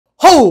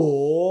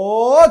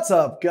What's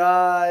up,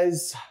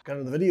 guys? Got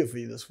another video for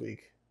you this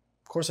week.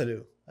 Of course I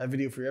do. I have a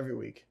video for you every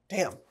week.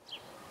 Damn.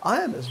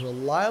 I am as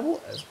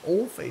reliable as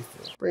Old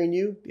Faithful, bringing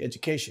you the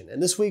education.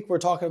 And this week we're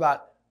talking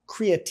about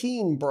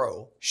creatine,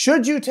 bro.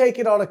 Should you take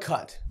it on a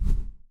cut?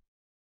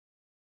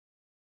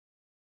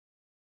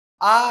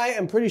 I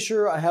am pretty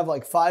sure I have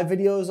like 5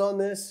 videos on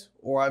this,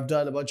 or I've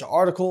done a bunch of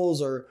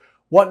articles or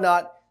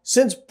whatnot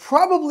since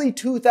probably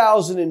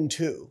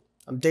 2002.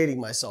 I'm dating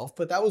myself,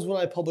 but that was when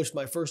I published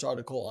my first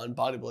article on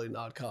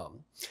bodybuilding.com.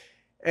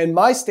 And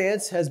my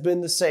stance has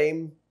been the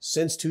same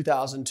since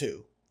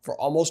 2002, for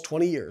almost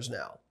 20 years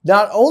now.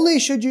 Not only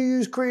should you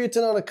use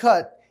creatine on a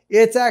cut,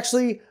 it's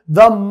actually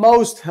the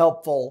most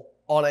helpful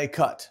on a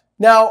cut.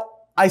 Now,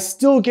 I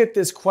still get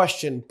this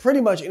question pretty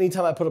much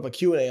anytime I put up a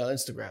Q&A on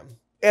Instagram.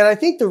 And I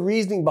think the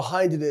reasoning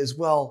behind it is,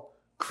 well,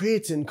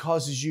 creatine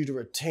causes you to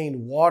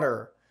retain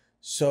water,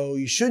 so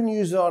you shouldn't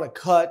use it on a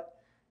cut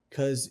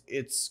because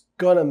it's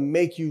gonna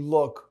make you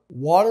look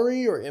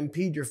watery or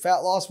impede your fat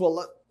loss.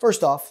 Well,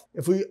 first off,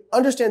 if we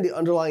understand the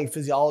underlying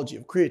physiology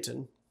of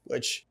creatine,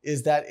 which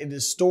is that it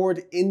is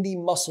stored in the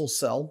muscle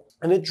cell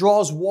and it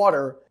draws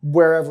water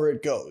wherever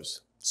it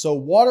goes. So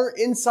water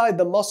inside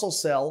the muscle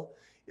cell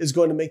is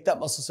going to make that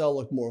muscle cell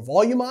look more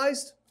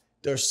volumized.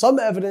 There's some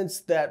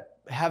evidence that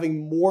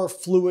having more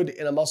fluid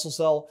in a muscle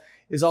cell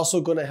is also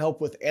going to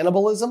help with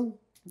anabolism.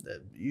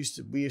 We used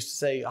to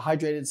say a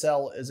hydrated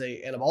cell is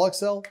an anabolic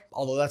cell,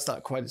 although that's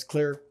not quite as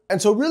clear.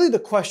 And so really the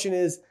question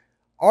is,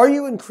 are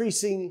you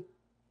increasing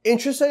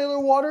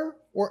intracellular water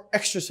or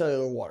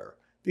extracellular water?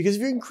 Because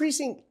if you're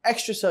increasing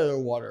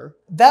extracellular water,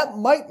 that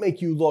might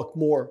make you look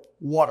more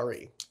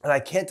watery. And I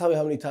can't tell you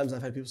how many times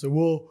I've had people say,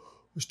 well,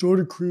 I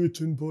started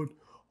creatine, but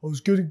I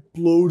was getting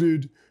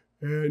bloated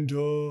and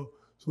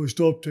so I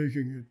stopped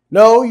taking it.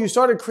 No, you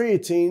started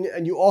creatine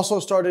and you also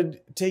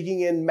started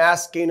taking in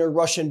Mass Gainer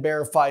Russian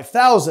Bear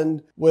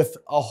 5000 with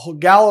a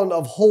gallon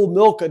of whole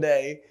milk a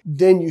day.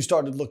 Then you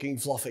started looking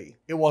fluffy.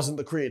 It wasn't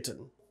the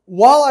creatine.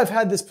 While I've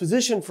had this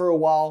position for a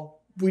while,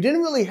 we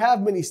didn't really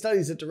have many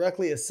studies that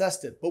directly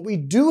assessed it, but we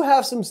do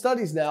have some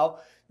studies now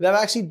that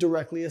have actually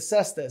directly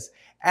assessed this.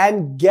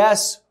 And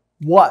guess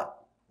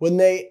what? When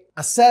they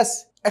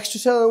assess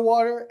extracellular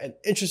water and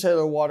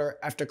intracellular water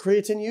after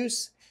creatine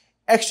use,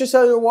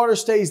 extracellular water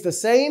stays the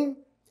same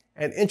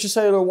and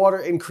intracellular water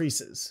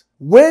increases.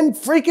 Win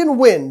freaking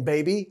win,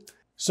 baby.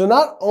 So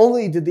not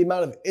only did the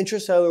amount of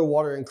intracellular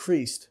water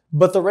increase,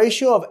 but the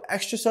ratio of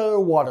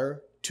extracellular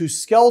water to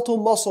skeletal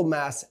muscle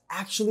mass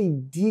actually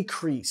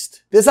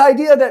decreased. This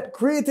idea that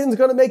creatine is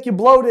going to make you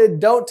bloated,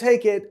 don't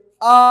take it.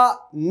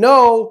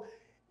 No,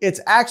 it's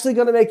actually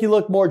going to make you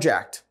look more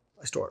jacked.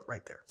 I store it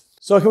right there.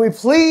 So can we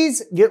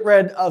please get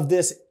rid of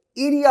this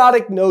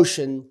idiotic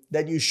notion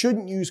that you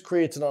shouldn't use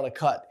creatine on a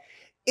cut?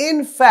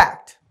 In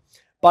fact,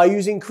 by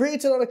using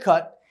creatine on a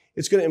cut,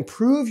 it's going to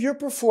improve your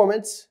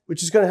performance,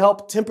 which is going to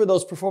help temper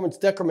those performance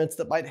decrements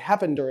that might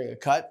happen during a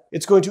cut.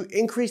 It's going to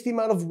increase the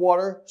amount of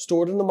water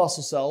stored in the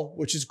muscle cell,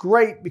 which is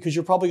great because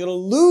you're probably going to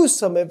lose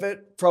some of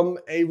it from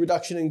a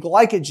reduction in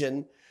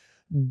glycogen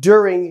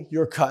during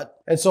your cut.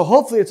 And so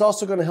hopefully it's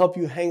also going to help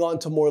you hang on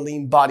to more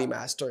lean body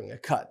mass during a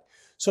cut.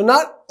 So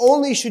not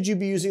only should you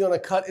be using on a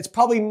cut, it's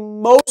probably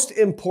most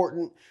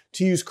important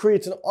to use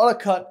creatine on a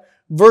cut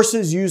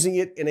versus using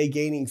it in a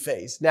gaining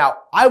phase. Now,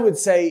 I would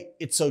say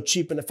it's so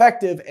cheap and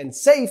effective and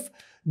safe,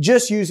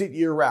 just use it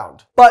year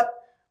round. But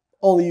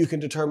only you can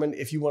determine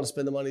if you want to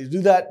spend the money to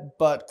do that.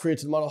 But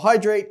creatine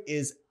monohydrate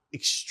is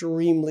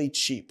extremely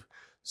cheap.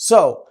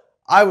 So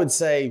I would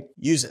say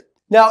use it.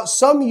 Now,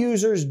 some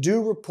users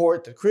do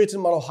report that creatine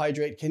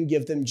monohydrate can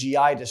give them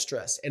GI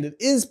distress. And it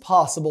is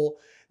possible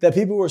that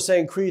people who are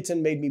saying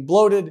creatine made me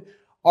bloated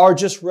are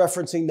just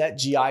referencing that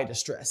GI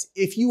distress.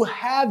 If you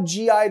have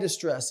GI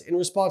distress in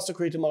response to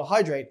creatine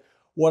monohydrate,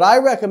 what I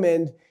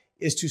recommend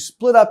is to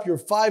split up your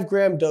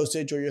 5-gram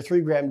dosage or your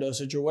 3-gram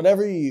dosage or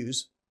whatever you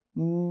use.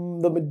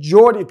 The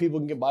majority of people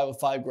can get by with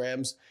 5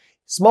 grams.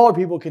 Smaller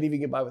people can even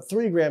get by with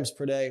 3 grams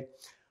per day.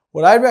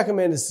 What I'd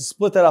recommend is to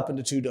split that up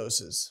into 2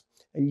 doses.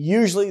 And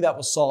usually that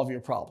will solve your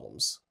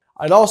problems.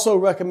 I'd also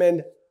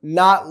recommend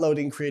not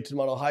loading creatine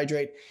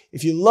monohydrate.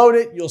 If you load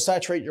it, you'll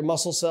saturate your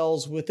muscle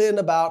cells within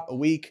about a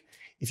week.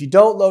 If you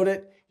don't load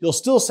it, you'll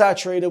still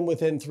saturate them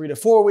within 3 to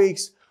 4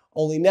 weeks,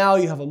 only now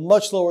you have a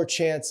much lower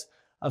chance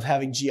of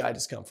having GI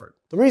discomfort.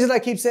 The reason I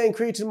keep saying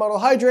creatine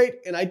monohydrate,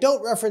 and I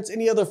don't reference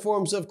any other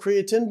forms of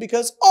creatine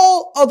because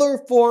all other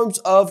forms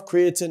of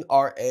creatine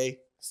are a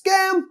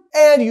scam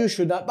and you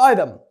should not buy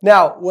them.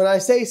 Now, when I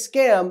say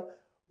scam,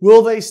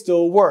 will they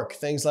still work?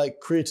 Things like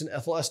creatine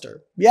ethyl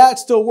ester. Yeah, it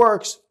still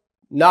works,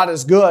 not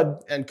as good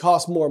and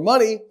costs more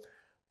money,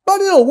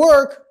 but it'll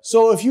work.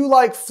 So if you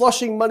like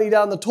flushing money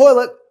down the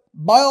toilet,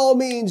 by all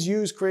means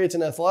use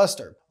creatine ethyl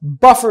ester.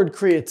 Buffered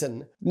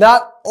creatine.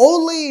 Not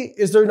only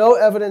is there no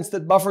evidence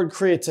that buffered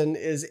creatine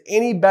is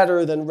any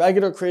better than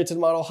regular creatine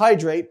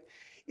monohydrate,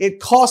 it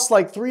costs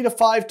like 3 to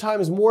 5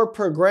 times more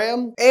per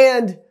gram,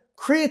 and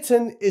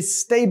creatine is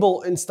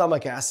stable in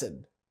stomach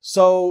acid.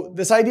 So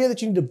this idea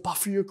that you need to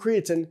buffer your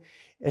creatine,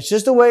 it's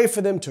just a way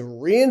for them to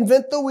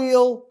reinvent the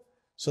wheel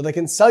so they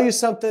can sell you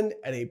something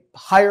at a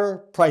higher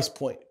price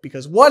point.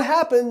 Because what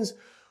happens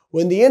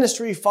when the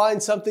industry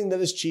finds something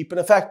that is cheap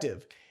and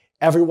effective?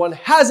 Everyone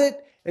has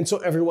it, and so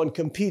everyone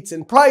competes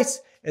in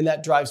price, and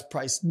that drives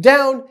price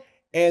down,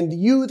 and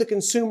you, the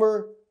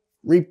consumer,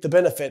 reap the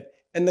benefit,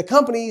 and the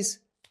companies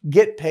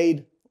get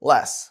paid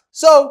less.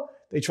 So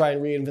they try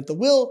and reinvent the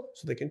wheel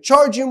so they can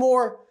charge you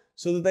more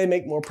so that they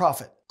make more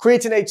profit.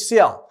 Creatine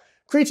HCl.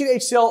 Creatine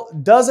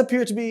HCl does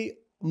appear to be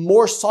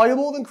more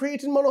soluble than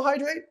creatine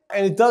monohydrate,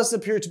 and it does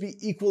appear to be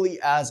equally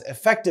as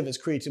effective as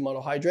creatine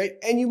monohydrate,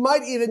 and you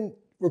might even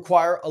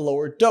require a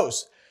lower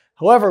dose.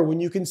 However, when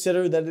you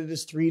consider that it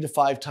is 3 to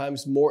 5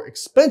 times more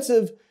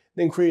expensive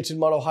than creatine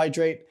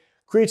monohydrate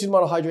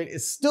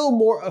is still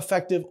more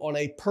effective on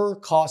a per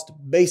cost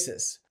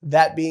basis.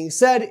 That being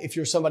said, if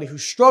you're somebody who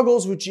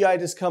struggles with GI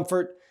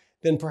discomfort,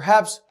 then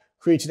perhaps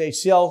creatine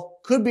HCl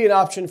could be an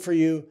option for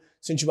you,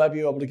 since you might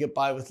be able to get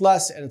by with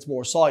less and it's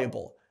more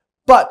soluble.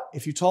 But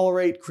if you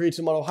tolerate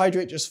creatine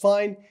monohydrate just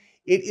fine,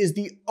 it is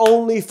the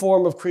only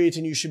form of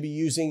creatine you should be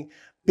using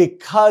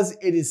because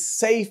it is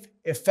safe,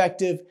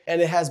 effective,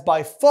 and it has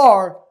by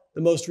far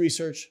the most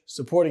research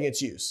supporting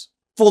its use.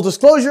 Full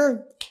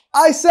disclosure,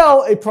 I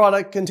sell a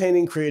product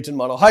containing creatine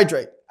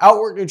monohydrate.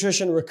 Outwork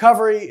Nutrition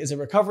Recovery is a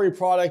recovery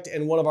product,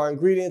 and one of our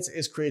ingredients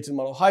is creatine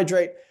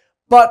monohydrate.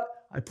 But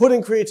I put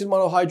in creatine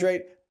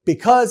monohydrate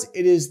because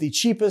it is the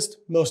cheapest,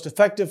 most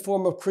effective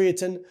form of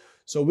creatine,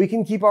 so we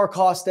can keep our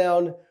costs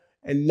down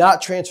and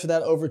not transfer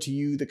that over to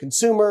you, the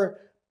consumer.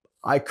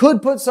 I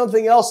could put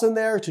something else in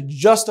there to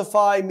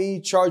justify me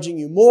charging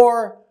you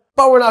more,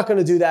 but we're not going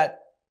to do that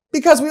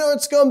because we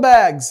aren't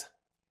scumbags.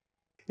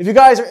 If you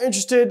guys are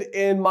interested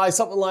in my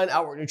supplement line,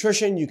 Outwork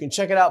Nutrition, you can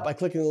check it out by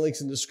clicking the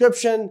links in the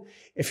description.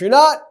 If you're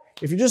not,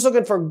 if you're just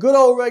looking for good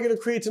old regular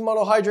creatine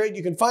monohydrate,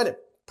 you can find it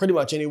pretty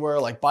much anywhere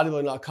like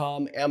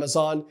Biolayne.com,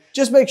 Amazon.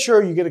 Just make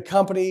sure you get a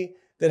company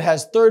that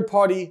has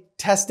third-party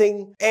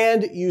testing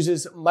and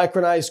uses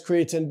micronized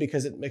creatine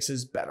because it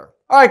mixes better.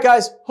 All right,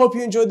 guys, hope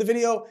you enjoyed the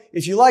video.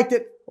 If you liked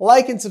it,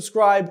 like and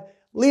subscribe,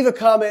 leave a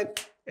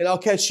comment, and I'll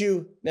catch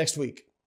you next week.